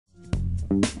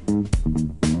All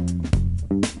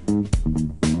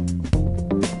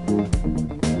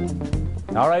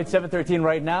right, 7:13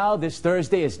 right now. This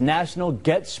Thursday is National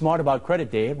Get Smart About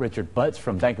Credit Day. Richard Butts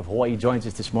from Bank of Hawaii joins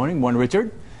us this morning. Morning,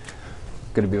 Richard.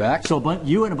 Good to be back. So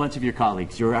you and a bunch of your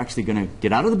colleagues, you're actually going to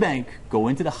get out of the bank, go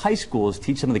into the high schools,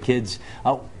 teach some of the kids.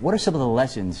 What are some of the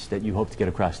lessons that you hope to get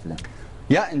across to them?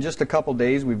 Yeah, in just a couple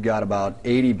days, we've got about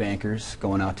 80 bankers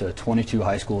going out to 22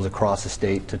 high schools across the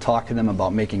state to talk to them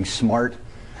about making smart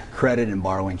credit and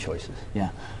borrowing choices.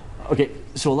 Yeah. Okay,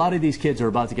 so a lot of these kids are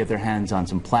about to get their hands on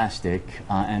some plastic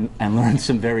and learn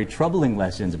some very troubling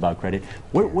lessons about credit.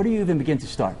 Where do you even begin to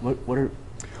start? Well,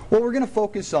 we're going to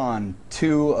focus on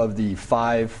 2 of the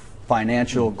 5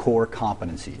 financial core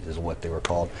competencies, is what they were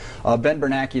called. Ben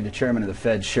Bernanke, the chairman of the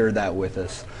Fed, shared that with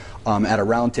us at a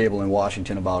roundtable in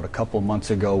Washington about a couple months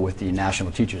ago with the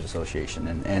National Teachers Association.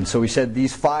 And so he said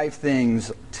these 5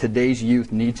 things today's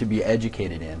youth need to be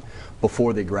educated in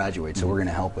before they graduate, so we're going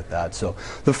to help with that. So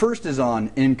the first is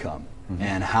on income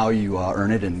and how you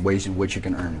earn it and ways in which you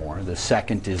can earn more. The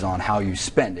second is on how you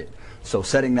spend it, so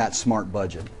setting that smart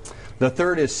budget. The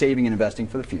third is saving and investing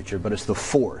for the future, but it's the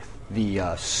fourth,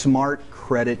 the smart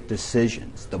credit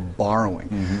decisions, the borrowing,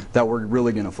 that we're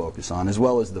really going to focus on, as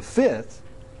well as the fifth,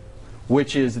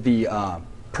 which is the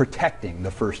protecting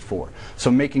the first 4. So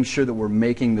making sure that we're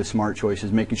making the smart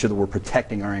choices, making sure that we're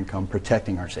protecting our income,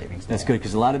 protecting our savings. That's good,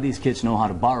 because a lot of these kids know how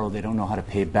to borrow, they don't know how to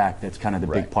pay back. That's kind of the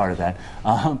big part of that.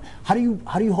 How do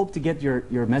you hope to get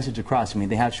your message across? I mean,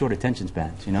 they have short attention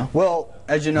spans, you know? Well,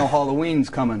 as you know, Halloween's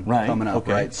coming up,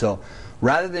 right? So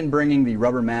rather than bringing the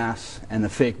rubber masks and the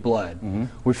fake blood,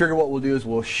 we figure what we'll do is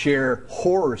we'll share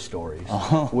horror stories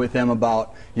with them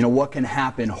about, you know, what can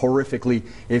happen horrifically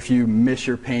if you miss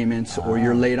your payments or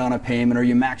you're late on a payment or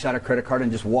you max out a credit card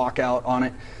and just walk out on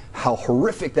it. How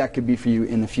horrific that could be for you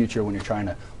in the future when you're trying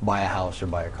to buy a house or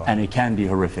buy a car. And it can be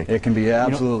horrific. It can be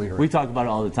absolutely horrific. We talk about it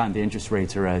all the time. The interest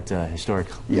rates are at historic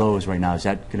lows right now. Is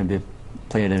that going to be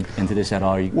playing into this at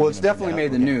all? Well, it's definitely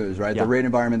made the news, right? The rate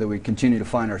environment that we continue to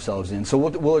find ourselves in. So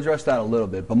we'll address that a little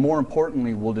bit. But more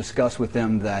importantly, we'll discuss with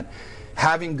them that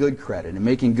having good credit and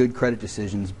making good credit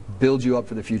decisions builds you up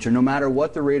for the future. No matter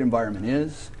what the rate environment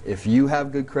is, if you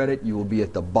have good credit, you will be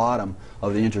at the bottom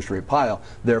of the interest rate pile,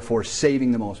 therefore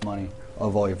saving the most money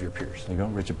of all of your peers. There you go.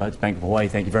 Richard Butts, Bank of Hawaii,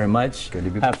 thank you very much. Good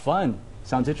to be back. Have fun.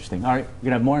 Sounds interesting. All right, we're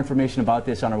going to have more information about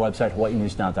this on our website,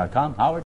 hawaiinewsnow.com. Howard?